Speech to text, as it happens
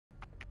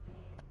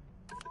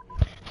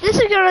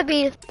gonna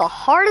be the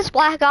hardest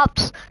Black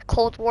Ops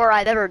Cold War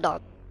I've ever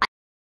done.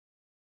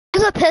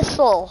 Use a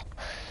pistol.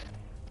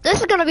 This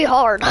is gonna be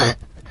hard.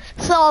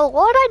 So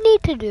what I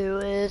need to do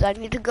is I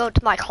need to go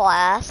to my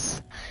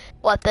class,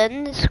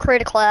 weapons,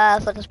 create a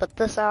class. I just put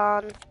this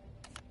on.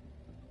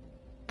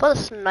 Put a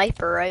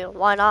sniper, right?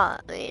 Why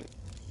not? I mean,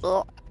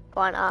 well,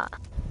 why not?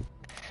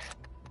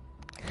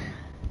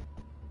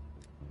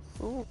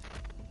 Ooh.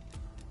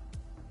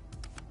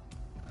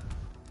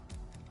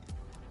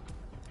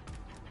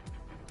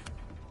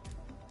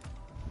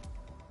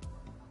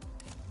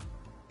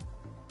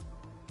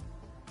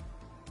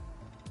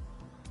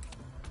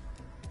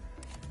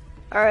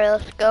 Alright,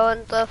 let's go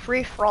into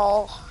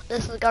free-for-all.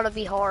 This is gonna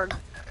be hard.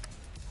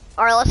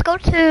 Alright, let's go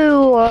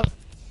to...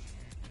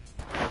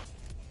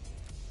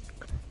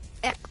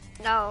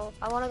 No,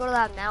 I wanna go to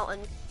that mountain.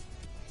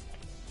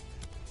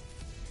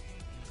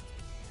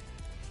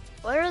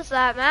 Where is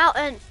that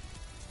mountain?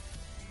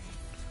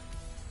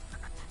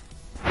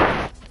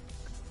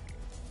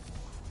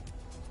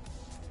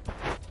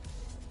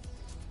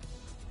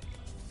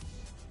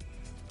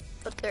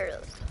 But there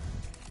it is.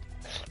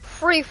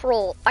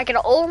 Free-for-all. I can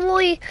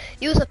only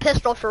use a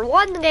pistol for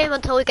one game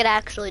until we can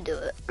actually do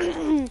it.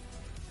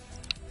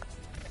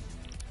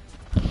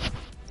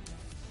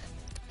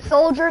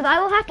 Soldiers, I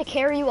will have to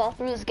carry you all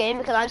through this game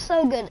because I'm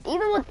so good.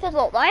 Even with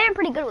pistols, I am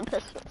pretty good with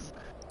pistols.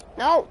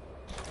 No!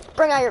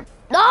 Bring out your...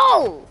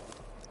 No!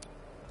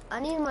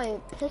 I need my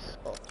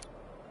pistol.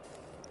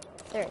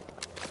 There it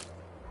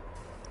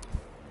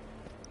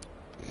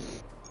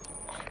goes.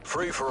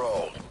 Free for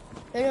all.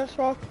 They just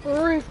want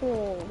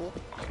free-for-all.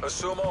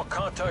 Assume all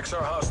contacts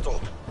are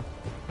hostile.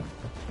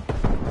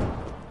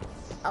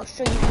 I'll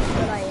show you how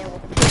good I am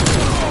with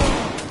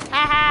pistols.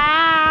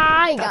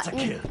 Ha I got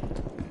you.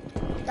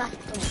 That's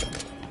good.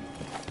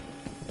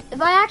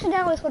 If I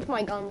accidentally switch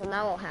my guns, then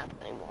that won't happen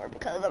anymore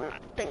because I'm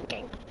not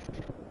thinking.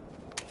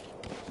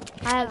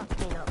 I have a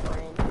peanut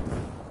brain.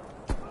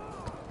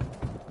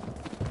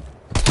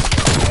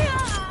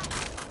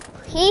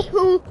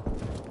 Hee-hoo!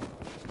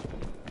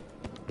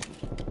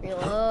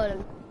 Reload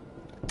him.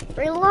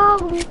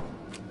 Reload him!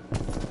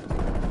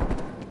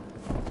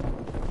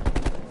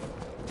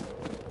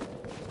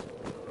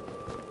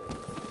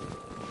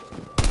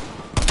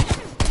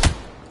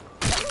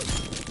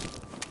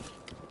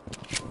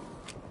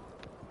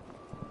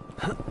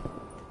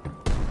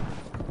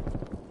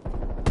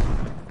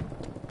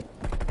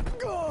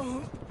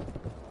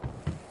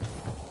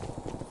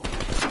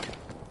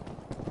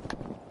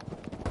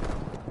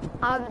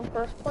 I'm in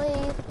first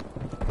place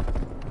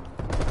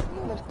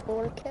with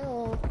 4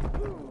 kills.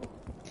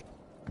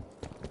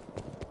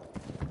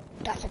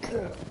 That's a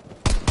kill.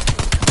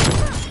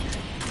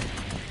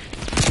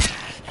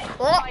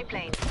 Oh, I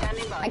can't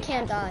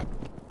die.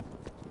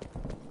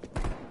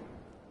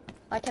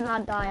 I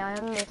cannot die. I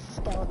am a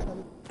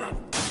skeleton.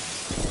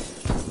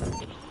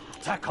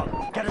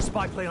 TACOM, get a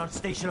spy plane on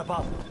station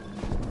above.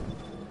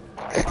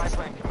 Spy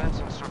plane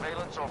commencing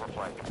surveillance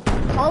overflight.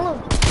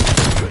 Follow.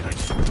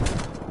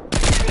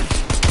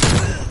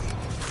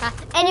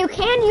 And you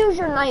can use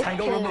your knife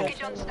too.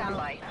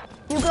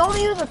 You can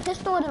only use a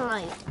pistol and a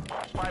knife.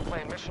 Spy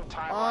plane mission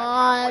time.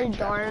 Oh,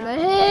 darn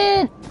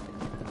it!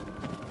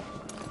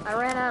 I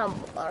ran out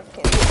of bullets.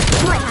 Okay.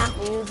 I might have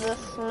to use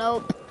this.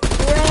 Nope.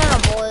 We ran out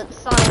of bullets.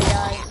 Sorry,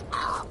 guys.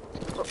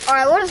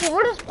 Alright,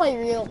 we'll just play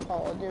real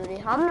Call of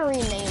Duty. I'm gonna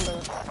rename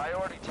this.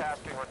 Priority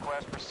tasking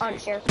request received. On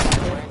share.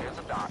 Plane is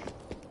a dock.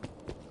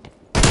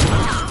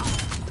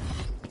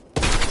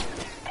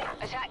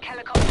 Attack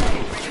helicopter is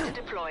ready to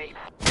deploy.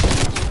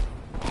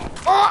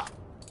 Oh!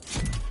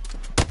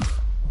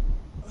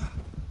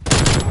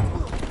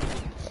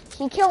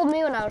 He killed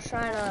me when I was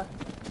trying to...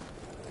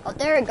 Oh,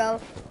 there we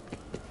go.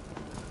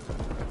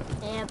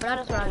 Yeah, but I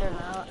just ran him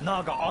out.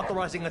 Naga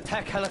authorizing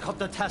attack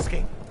helicopter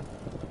tasking.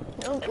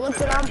 Look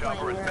what I'm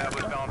playing.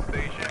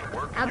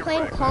 I'm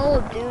playing Call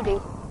of Duty.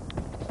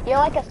 You're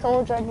like a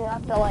soldier and you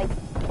have to like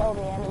kill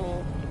the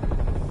enemy.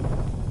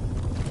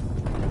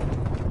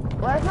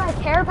 Where's my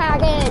care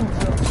package?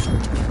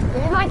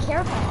 Give me my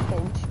care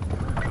package.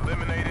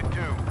 Eliminated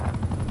 2.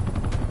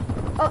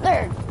 Oh,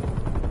 there.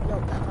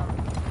 Nope, that's not.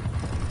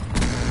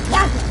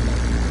 That's it.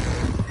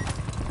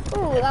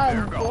 Ooh, that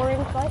was a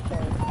boring fight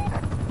there.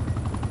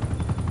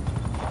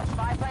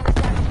 Spy plane is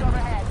damaged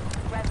overhead.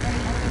 Red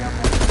ready, enemy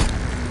open.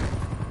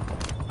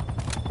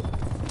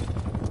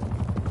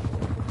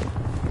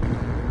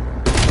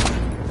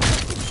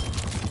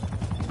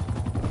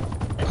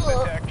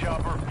 Attack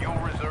chopper, fuel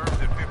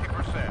reserves at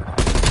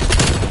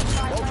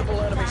 50%. Multiple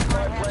enemy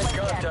spy plane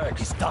contacts.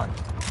 He's done.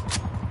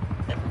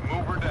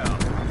 Move her down.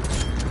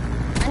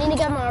 I need to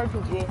get my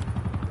RPG.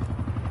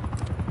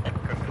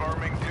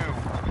 Confirming 2.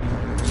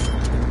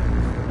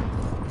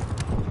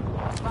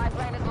 Spy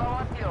plane is low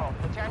on fuel.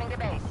 Returning to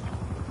base.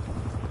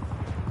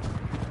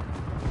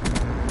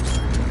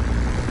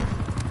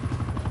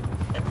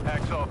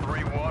 Hacksaw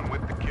 3-1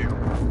 with the kill.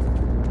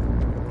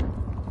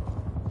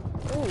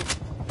 Ooh.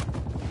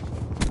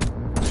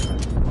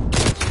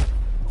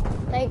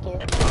 Thank you.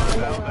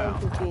 Down.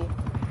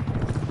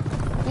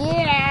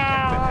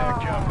 Yeah.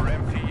 Attack chopper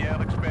MT, yeah,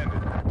 the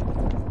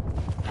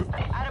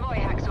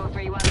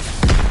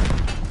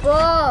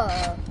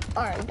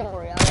Alright, don't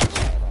worry. I won't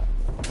say that.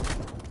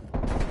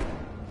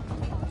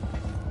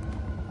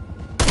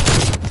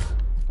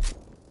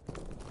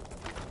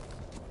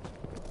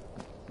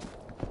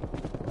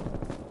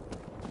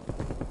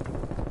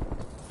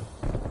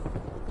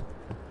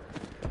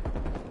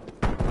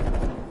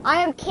 I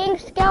am King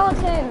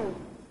Skeleton!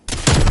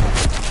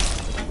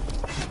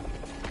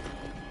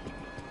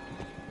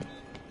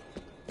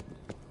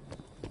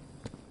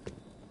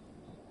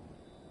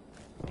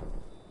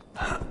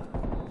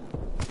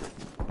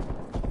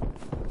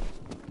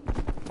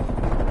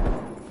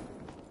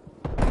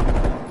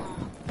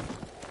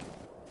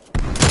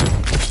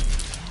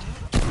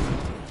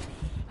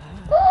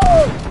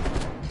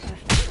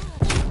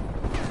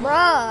 Bruh,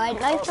 I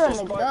knifed her in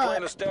the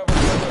gut.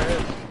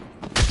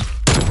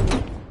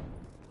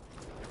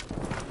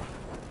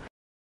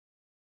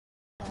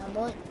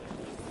 Boy.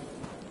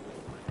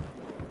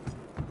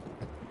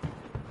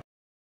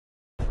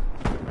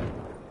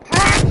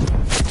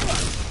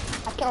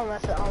 I killed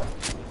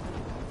myself.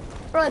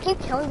 Bro, I keep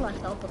killing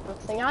myself with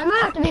this thing. I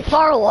might have to be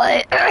far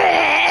away.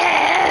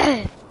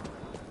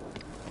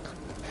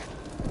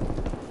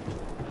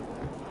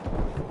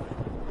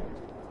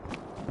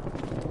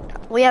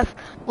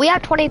 We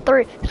have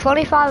 23,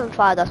 25 and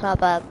 5, that's not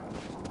bad.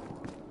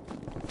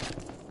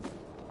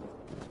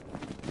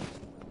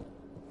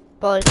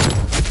 But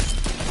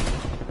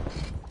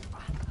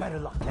Better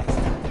luck next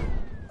time.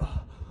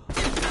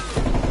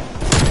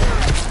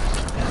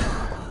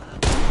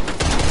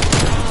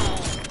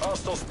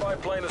 Hostile spy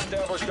plane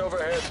established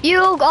overhead.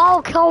 you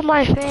all killed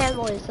my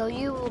family, so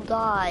you will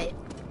die.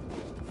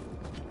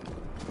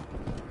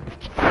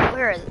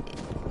 Where is he?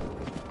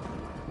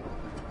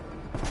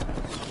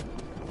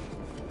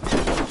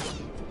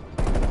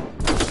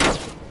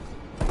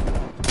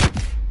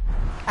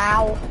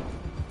 Ow.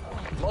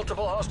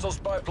 Multiple hostile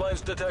spy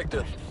planes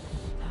detected.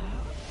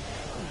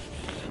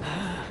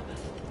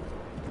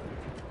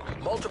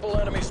 Multiple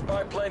enemy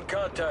spy plane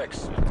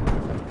contacts.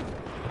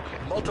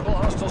 Multiple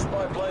hostile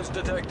spy planes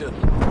detected.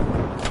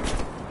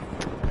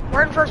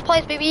 We're in first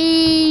place,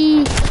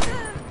 baby!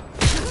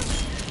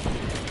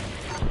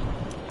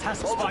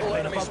 Task spy Multiple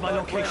plane enemy above my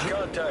spy plane location.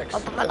 contacts.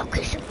 Up on my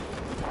location.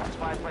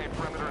 Spy plane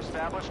perimeter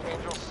established.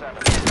 Angel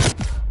 7.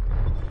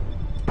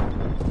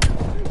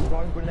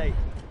 Throwing grenade.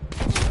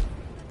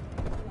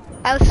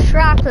 I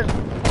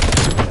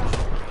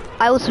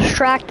was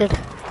distracted.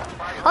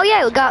 Oh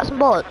yeah, we got some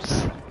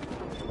bullets.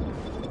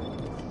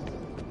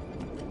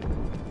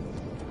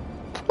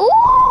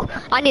 Ooh!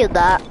 I need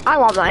that. I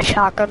want my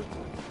shotgun.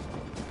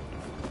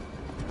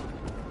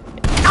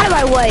 Out of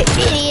my way,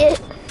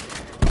 idiot!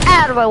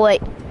 Out of my way.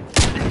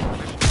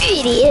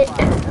 Idiot!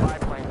 Spy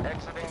plane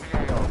exiting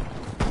the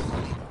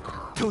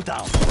AO. 2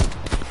 down.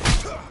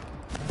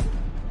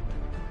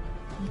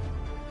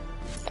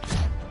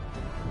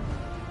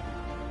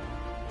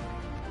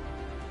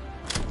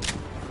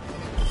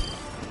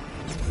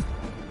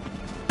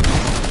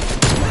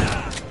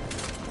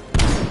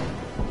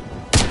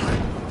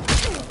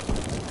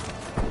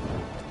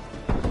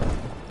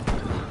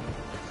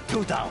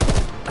 Two down.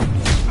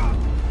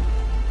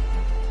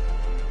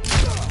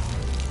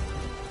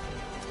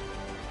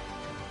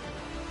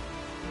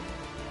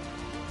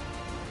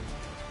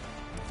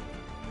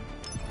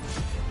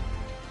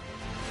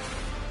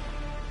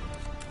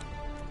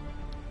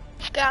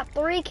 Got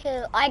 3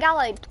 kills. I got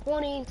like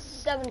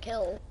 27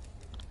 kills.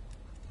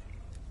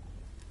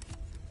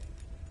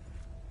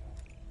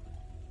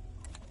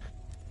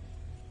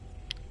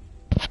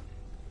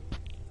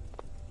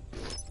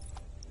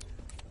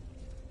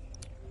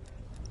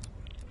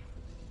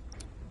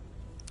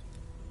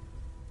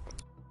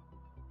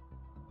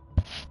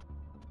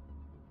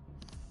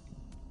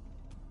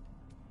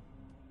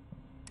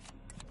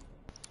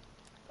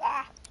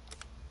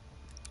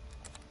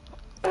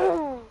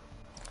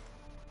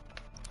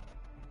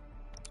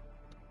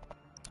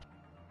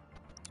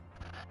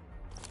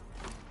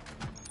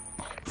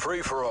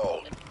 Free for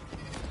all.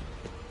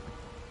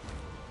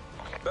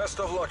 Best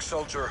of luck,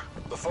 soldier.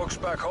 The folks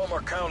back home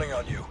are counting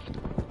on you.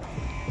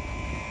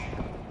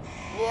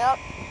 Yep.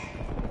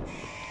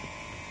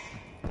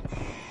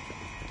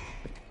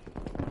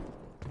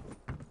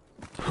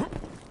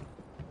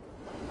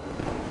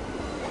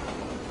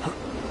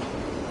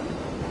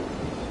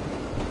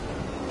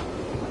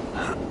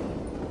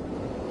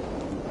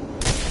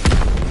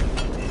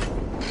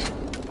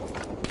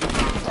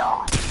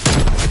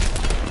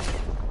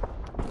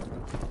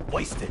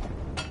 Wasted.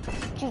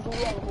 She's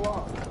really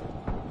long.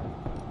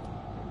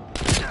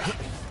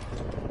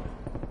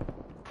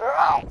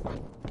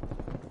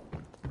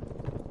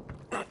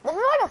 This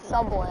is like a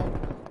subway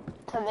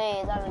to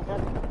me than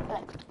just an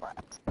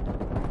express.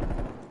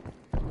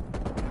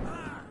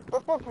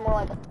 This looks more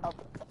like a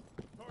subway.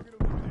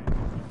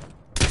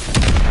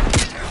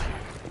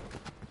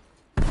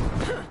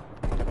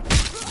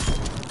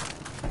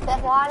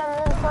 That's why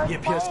I'm in first He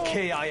appears place.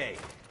 KIA.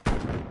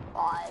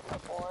 5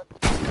 bullets.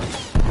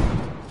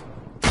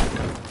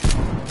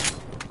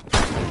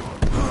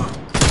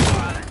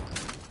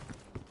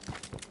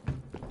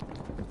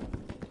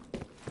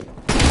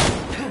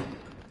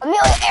 I'm the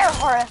Amelia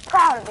Earhart is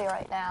proud of me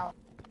right now.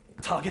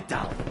 Target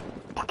down.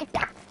 Fuck it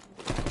down.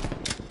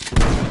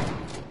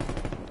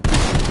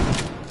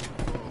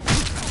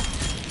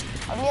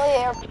 Amelia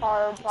Earhart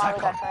probably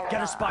got TACOM, turned get a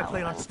around. spy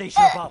plane on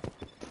station above.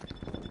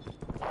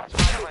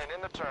 Spy plane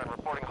in the turn,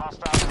 reporting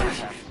hostile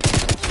contact.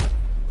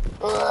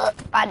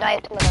 I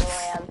dived him and then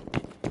ran.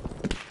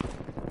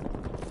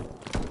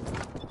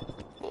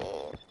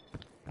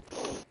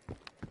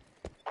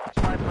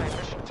 Spy plane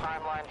mission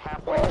timeline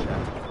halfway check.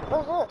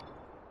 What's this?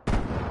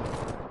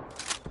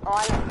 Oh,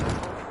 I know.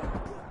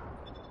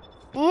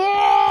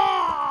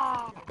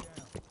 Yeah!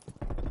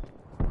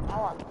 I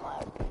want the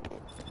flag.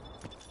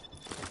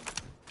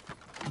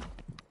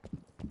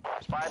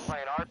 Spy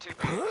plane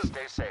R2B,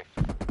 stay safe.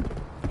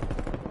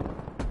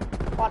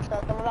 Watch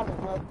this, I'm about to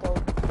no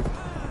scope.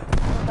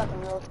 I'm about to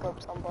no scope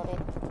somebody.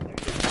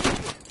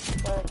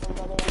 Where is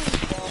somebody?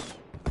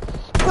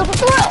 Where's the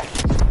threat?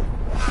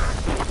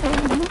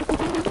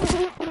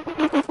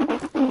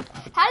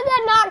 How did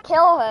that not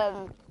kill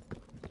him?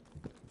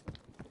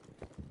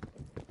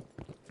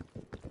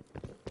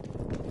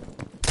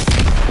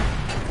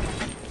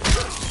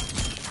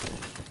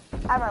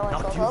 I might want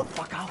to Knock go you the hope.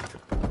 fuck out.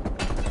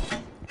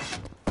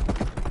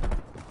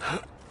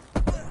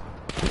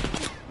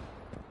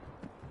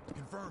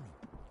 Confirm.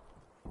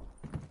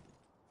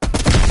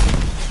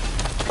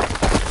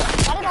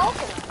 Got an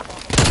ultimate.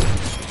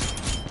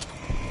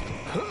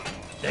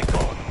 They're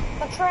gone.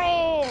 The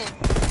train!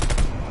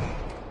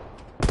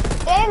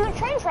 Damn, the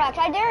train tracks,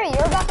 I dare you,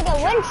 you're about to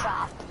get wind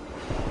shot.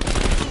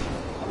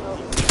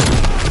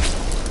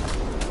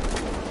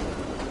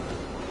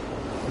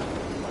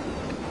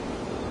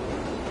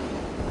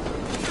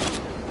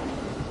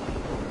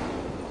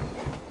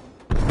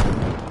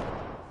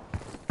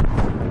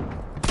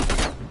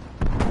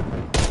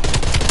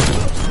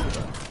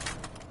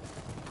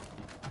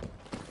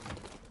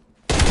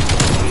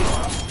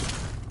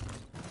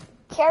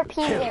 Care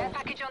Care PZ.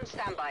 package on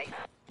standby.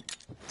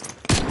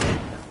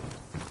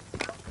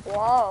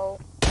 Whoa.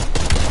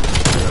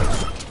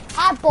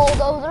 Hi,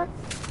 bulldozer.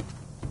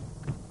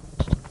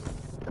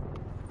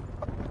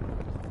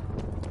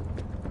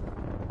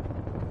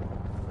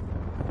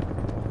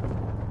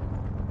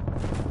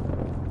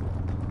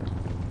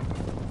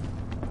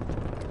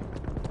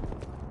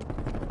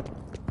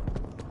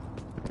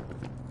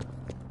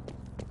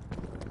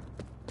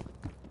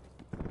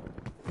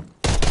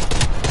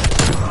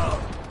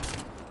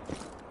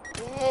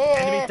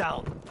 Enemy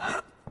down.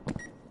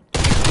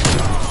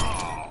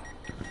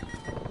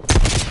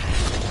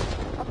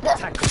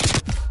 TACOM.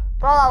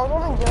 Bro, I was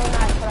only doing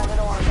that because I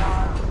didn't want to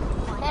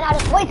die. Man, I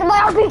just wasted my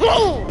RPG!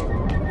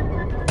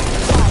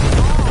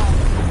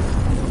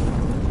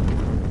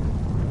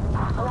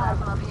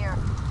 Plasma up here.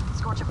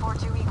 Scorcher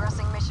 4-2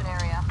 egressing mission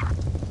area.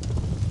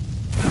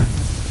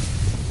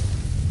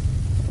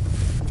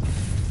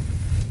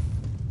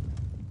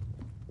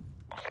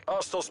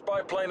 Hostile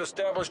spy plane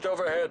established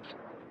overhead.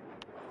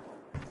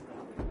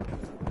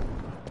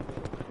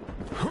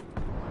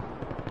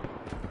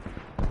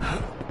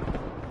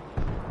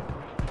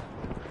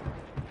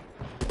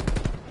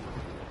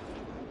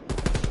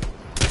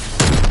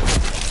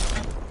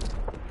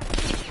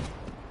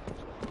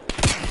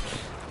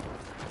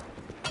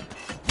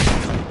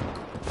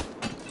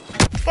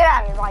 Get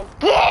out of my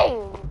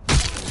game!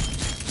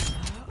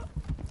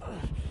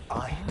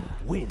 I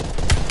win.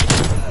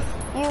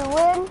 You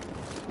win,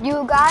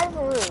 you guys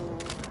lose.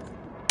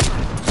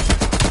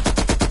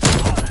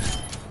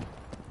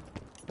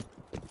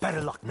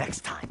 Better luck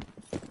next time.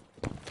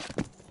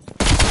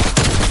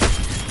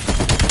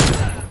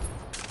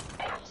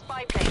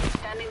 Spy plane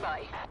standing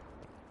by.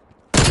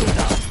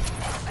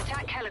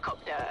 Attack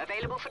helicopter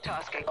available for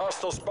tasking.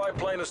 Hostile spy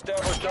plane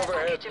established Care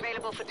overhead. package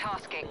available for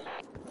tasking.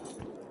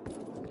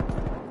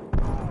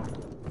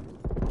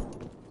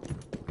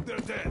 They're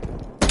dead.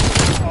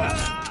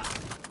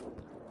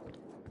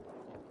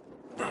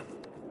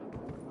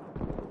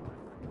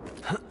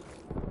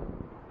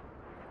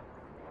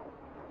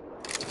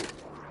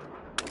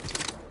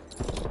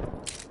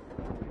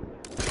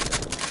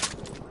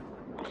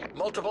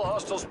 Multiple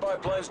hostile spy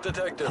planes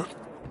detected.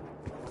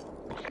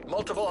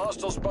 Multiple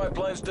hostile spy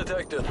planes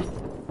detected.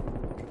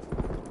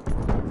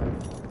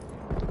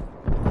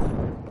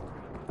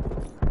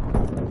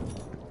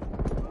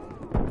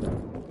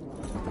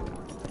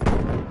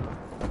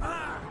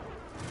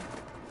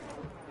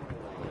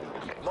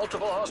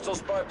 Multiple hostile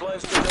spy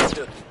planes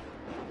detected.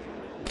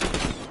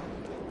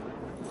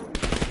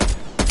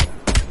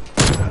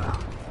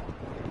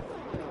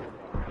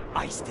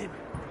 Iced him.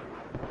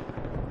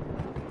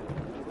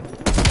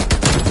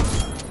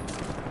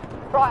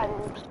 Bro, I'm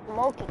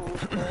smoking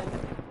these things.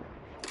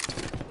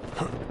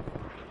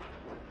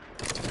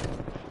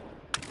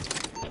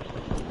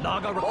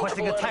 Naga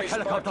requesting Multiple attack enemy spy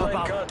helicopter plane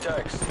above.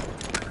 contacts. This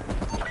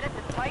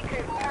is spy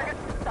crew. Target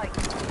in sight.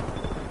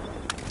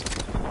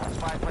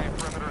 Spy plane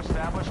perimeter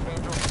established.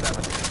 Angel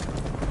 7.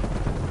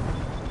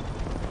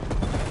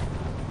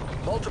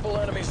 Multiple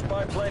enemy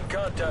spy plane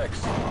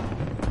contacts.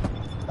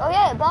 Oh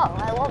yeah, bro,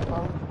 I love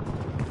them.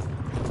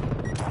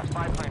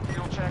 Spy plane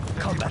fuel check.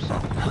 Combat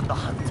 50%. mode on the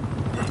hunt.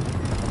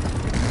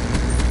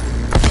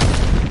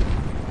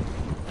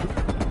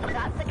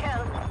 That's the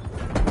kill.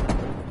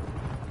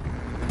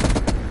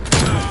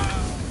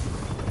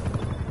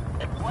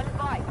 One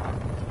bite.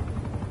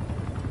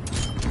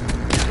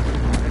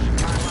 Mission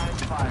timeline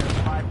expired.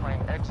 Spy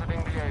plane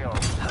exiting the AO.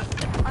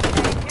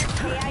 Okay, here's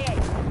KIA.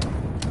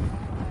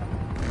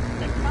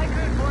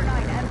 Tycoon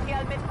 49,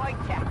 MTL midpoint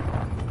check.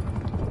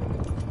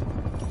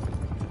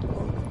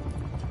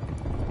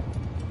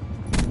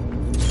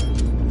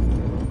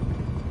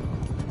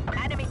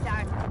 Enemy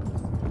down.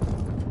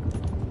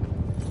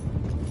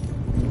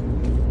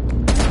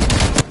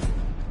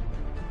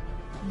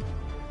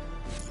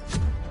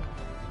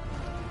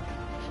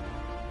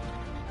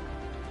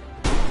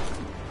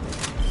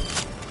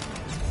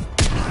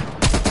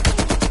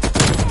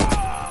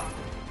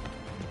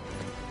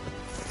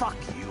 Fuck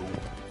you.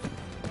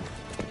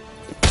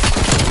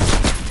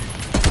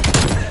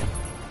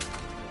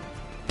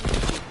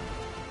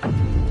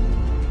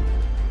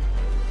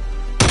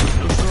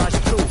 Neutralize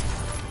two.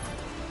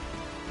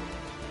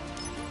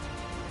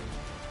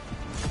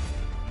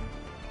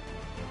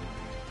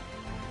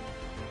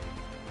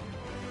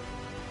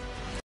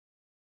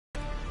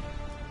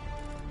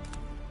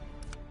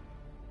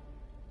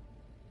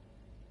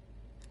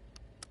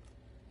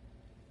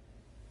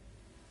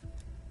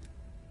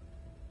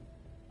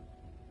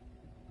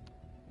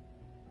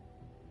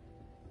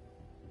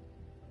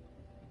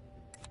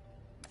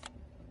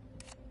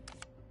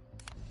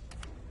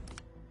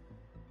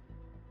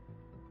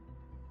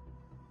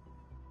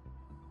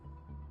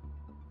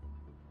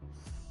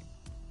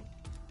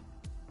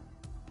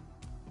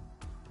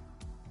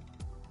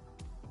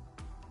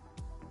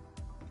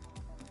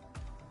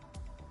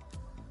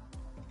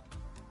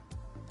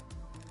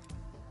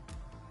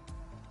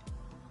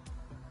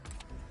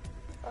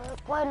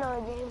 Play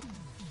another game.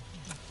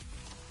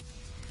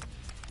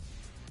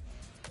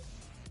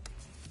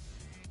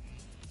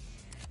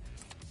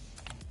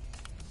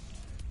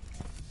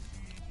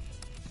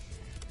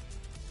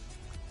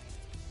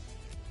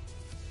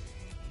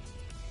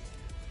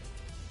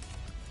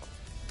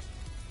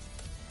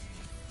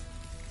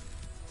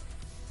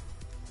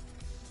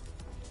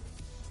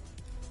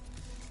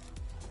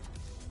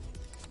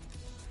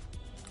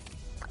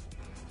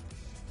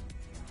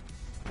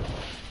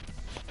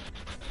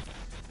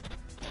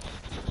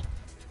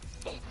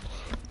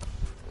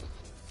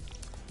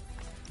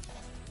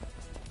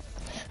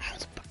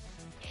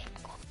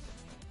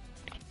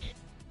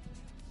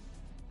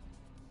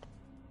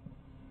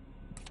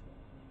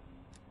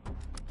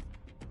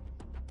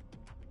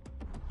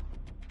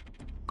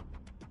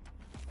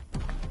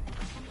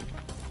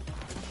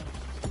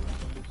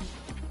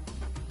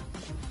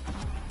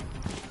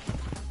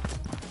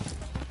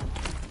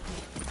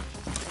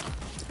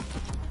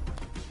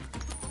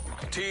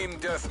 Team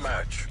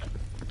deathmatch.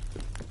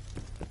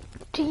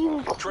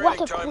 Team, Training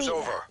what a time's queen.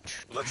 over.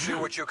 Let's see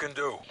what you can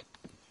do.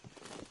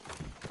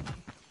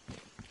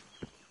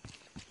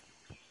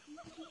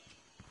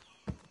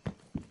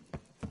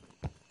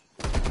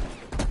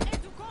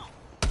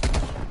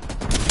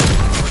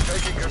 We're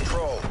taking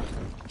control.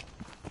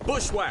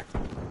 Bushwhack.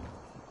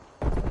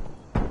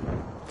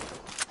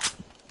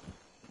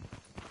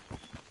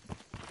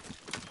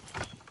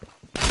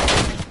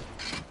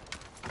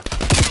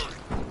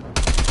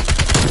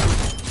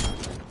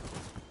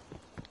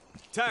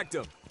 Tagged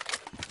him.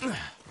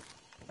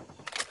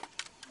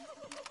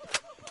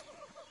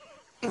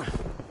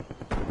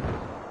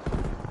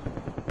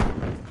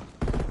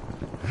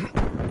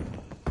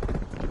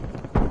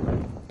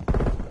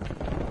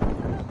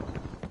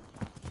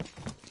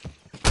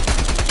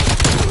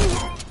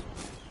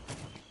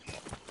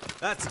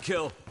 That's a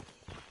kill.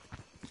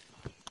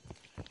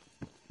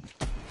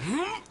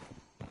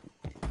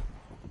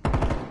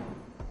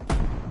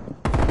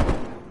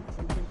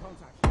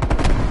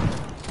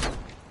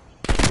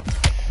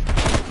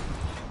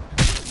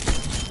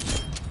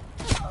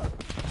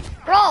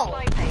 Bro,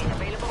 Spy plane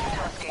available for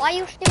tasking. why are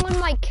you stealing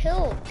my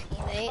kill,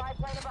 teammate? Spy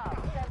plane above.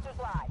 Sensors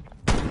live.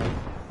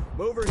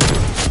 Move her here.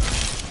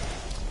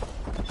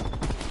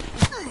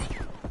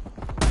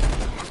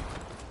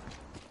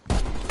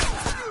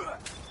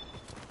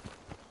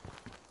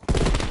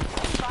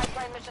 Spy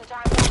plane mission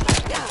time.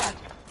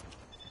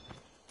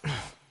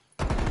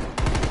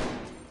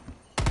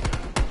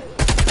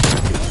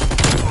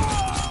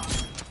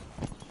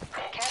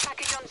 Care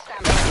package on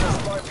standby.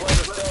 Spy plane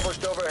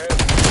established overhead.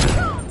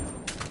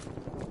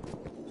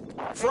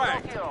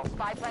 Frag. Fuel.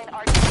 Spy plane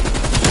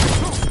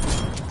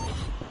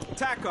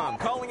TACOM,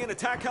 calling in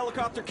attack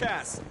helicopter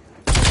CAS.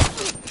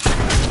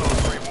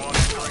 3-1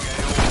 entering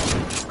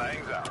AO.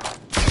 Bangs out.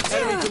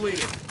 Enemy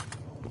deleted.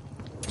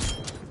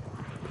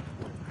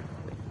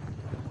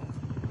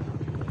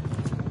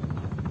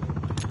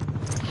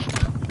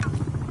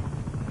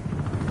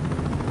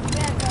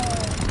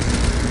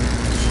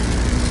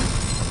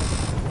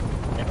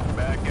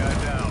 Bad guy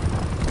down.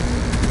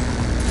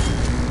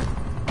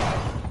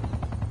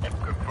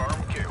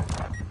 Confirm kill.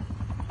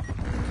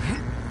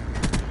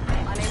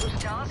 unable to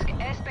task.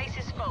 Airspace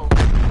is full.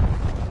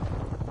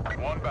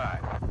 One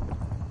back.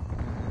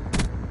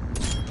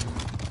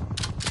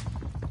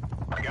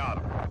 Got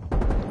him.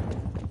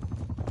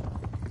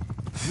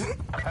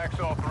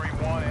 Hacksaw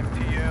 3-1,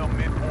 MTL,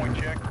 midpoint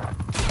check.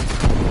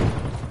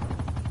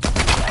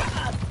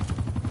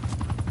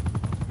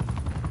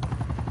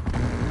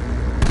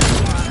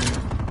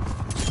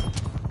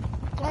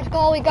 Let's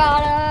go, we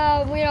got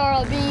him! We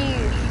are a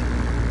beast!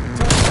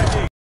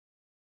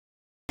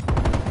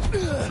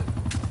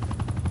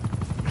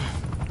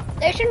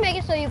 They should make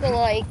it so you can,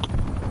 like,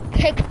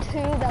 pick 2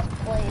 best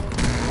plays.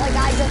 Like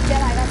I just did,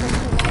 I got the 2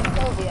 nice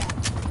kills yet.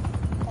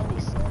 That'd be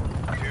sick.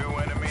 2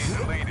 enemies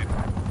deleted.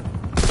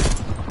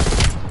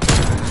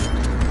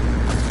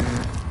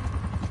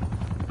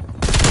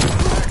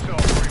 Hacksaw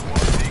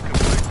 3-1,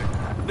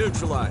 decomplete.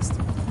 Neutralized.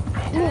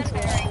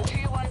 Bearing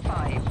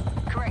 215.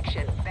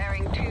 Correction,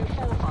 bearing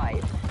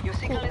 245. Your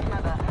signal is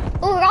mother.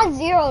 Oh, we got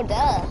 0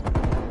 death.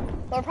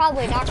 We're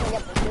probably not gonna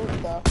get the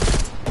nuke though.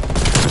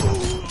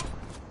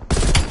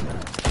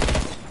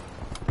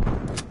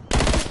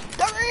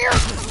 Come here!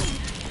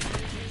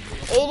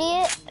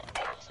 Idiot.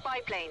 Spy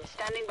plane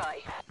standing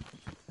by.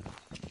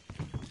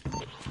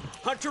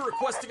 Hunter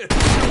requesting a...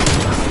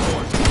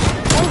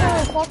 Hunter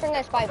reporting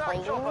a spy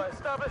plane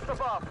Establish the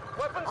bomb.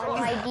 Weapons on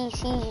my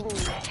DC.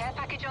 Care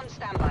package on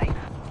standby.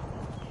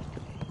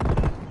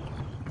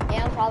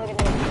 Yeah, I'm probably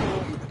gonna get the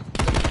nuke.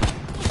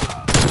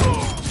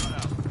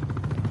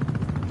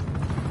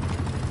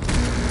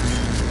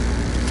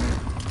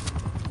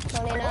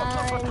 29.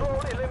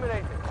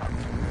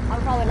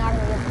 I'm probably not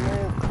gonna get the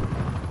nuke.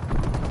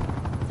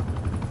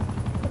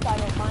 If I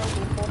don't find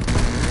people.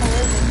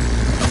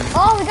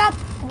 Oh, we got.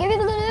 Give me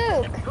the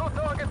nuke.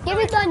 Give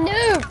me the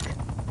nuke.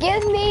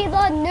 Give me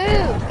the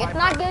nuke. It's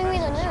not giving me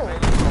the nuke.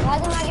 Why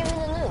is it not giving me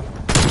the nuke?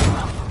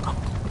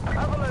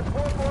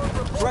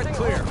 Threat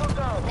clear.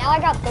 Now I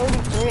got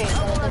 33,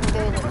 so it doesn't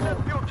give me the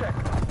nuke.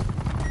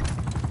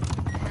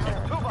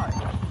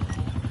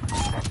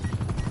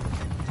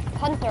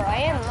 Hunter, I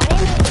am. My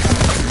name is.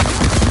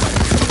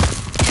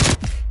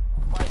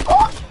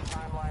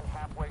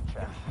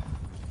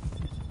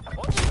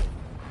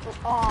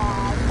 Of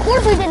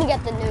course we didn't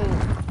get the nuke.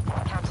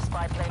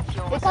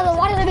 Because I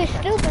wanted to be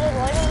stupid and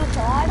why didn't we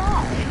slide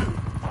off?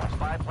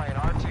 Spy plane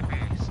RTB,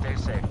 stay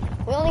safe.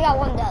 We only got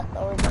 1 death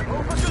though.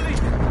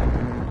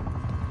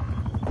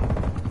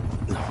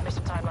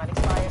 Mission timeline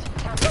expired.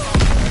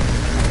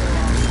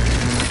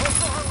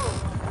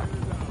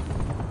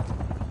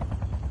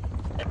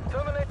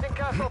 Terminating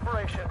cash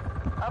operation.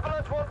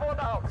 Avalanche 1-1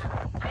 out.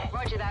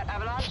 Roger that,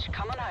 Avalanche.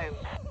 Come on home.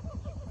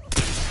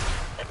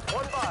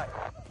 1 by.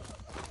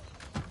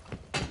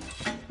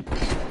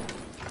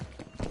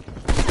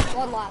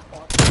 1 last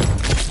one.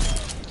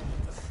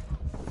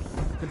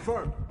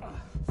 Confirmed.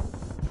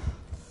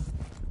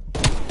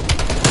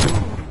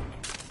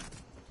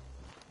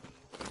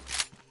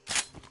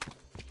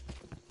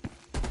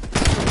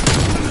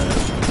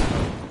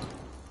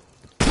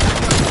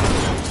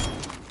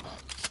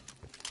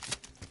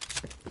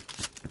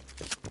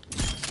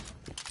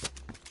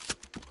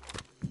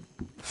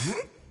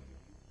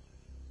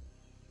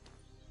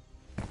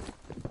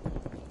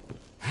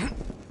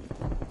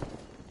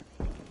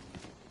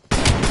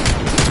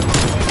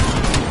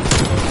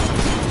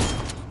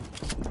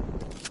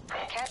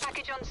 Care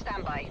package on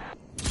standby.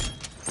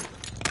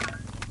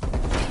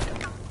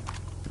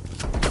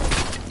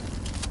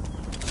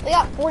 We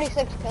got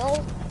 46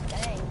 kills.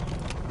 Dang.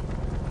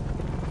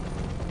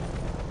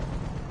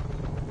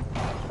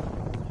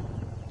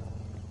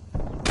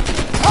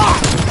 Ah!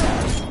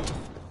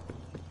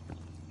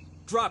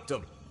 Dropped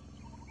him.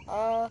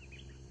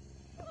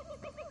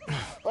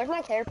 Where's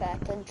my care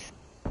package?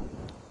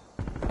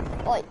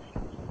 Oi.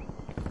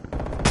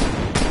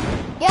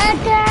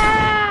 Get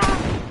down!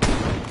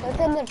 It's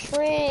in the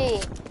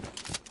tree.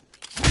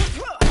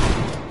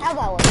 How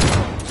about it?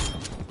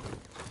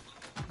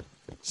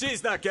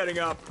 She's not getting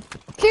up.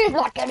 She's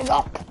not getting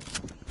up.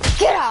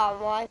 Get out,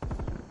 man.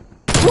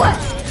 What?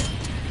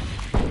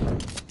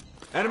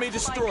 Enemy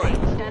destroyed.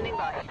 Standing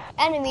by.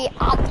 Enemy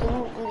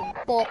absolutely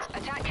booked.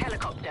 Attack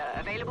helicopter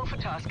available for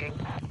tasking.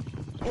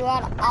 You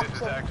got This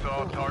is absolutely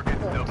Hacksaw, target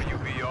booked.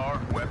 WBR,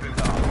 weapons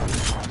out.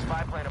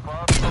 Spy plane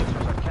above,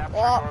 sensors are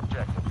capturing Yep. your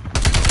objective.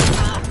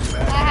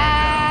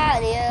 Ah,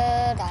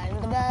 idiot, I'm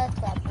the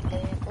best at the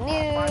game from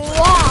you.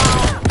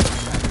 Ah!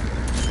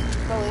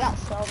 Bro, we got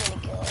so many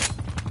kills.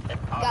 We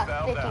got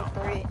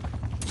 53.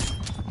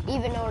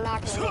 Even though we're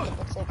not gonna make it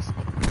to 60.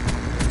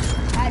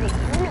 How did you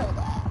know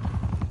that?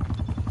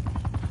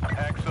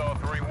 Hacksaw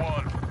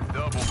 3-1,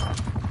 double.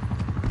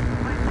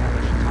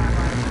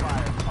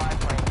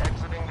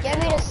 Get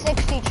me to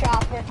 60,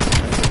 chopper.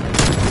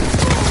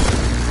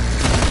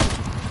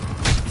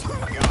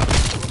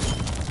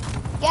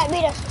 Get me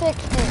to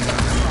 60.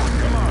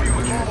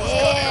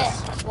 Yeah,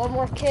 1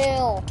 more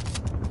kill.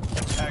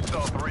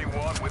 Hacksaw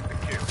 3-1 with the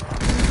kill.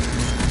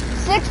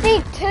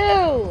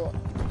 62.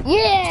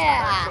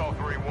 Yeah. Hacksaw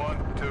 3-1,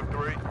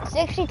 2-3.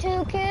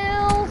 62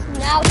 kills.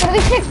 Now it's gonna be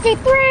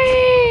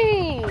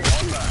 63.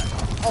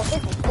 Oh,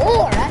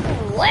 64. That's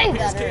way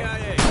better.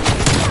 KIA.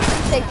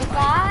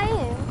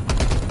 65.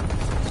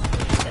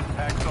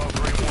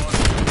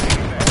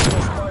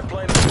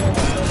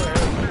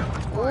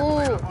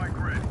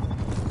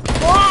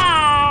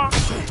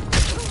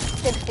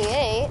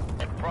 68.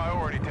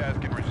 Priority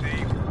tasking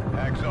received.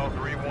 Axel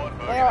 3-1,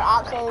 We buggy.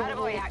 are Attaboy,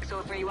 absolutely,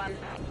 Axel 3-1.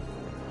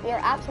 we are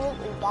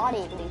absolutely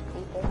bodying these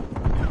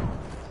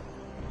people.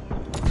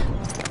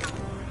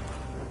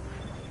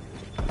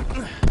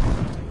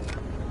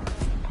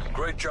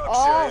 Great job,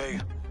 Oh. CIA.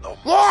 No,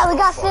 Yeah, we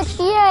no got fuss.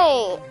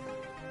 68.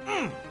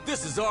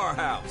 This is our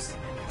house.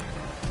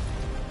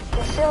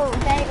 You're sure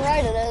dang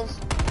right it is.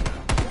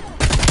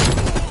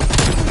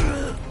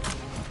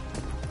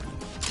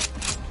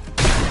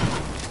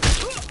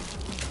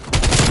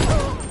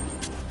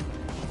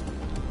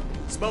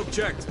 Smoke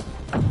checked.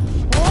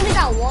 We only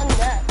got one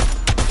death.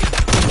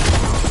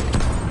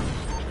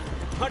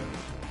 Hunt.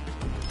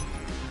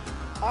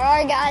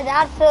 Alright guys,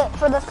 that's it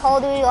for this Call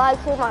of Duty live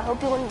stream. I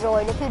hope you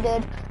enjoyed. If you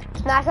did,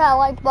 smash that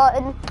like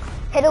button,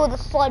 hit it with a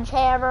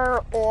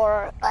sledgehammer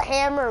or a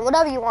hammer,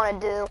 whatever you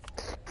want to do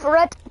for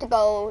it to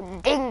go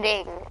ding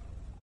ding.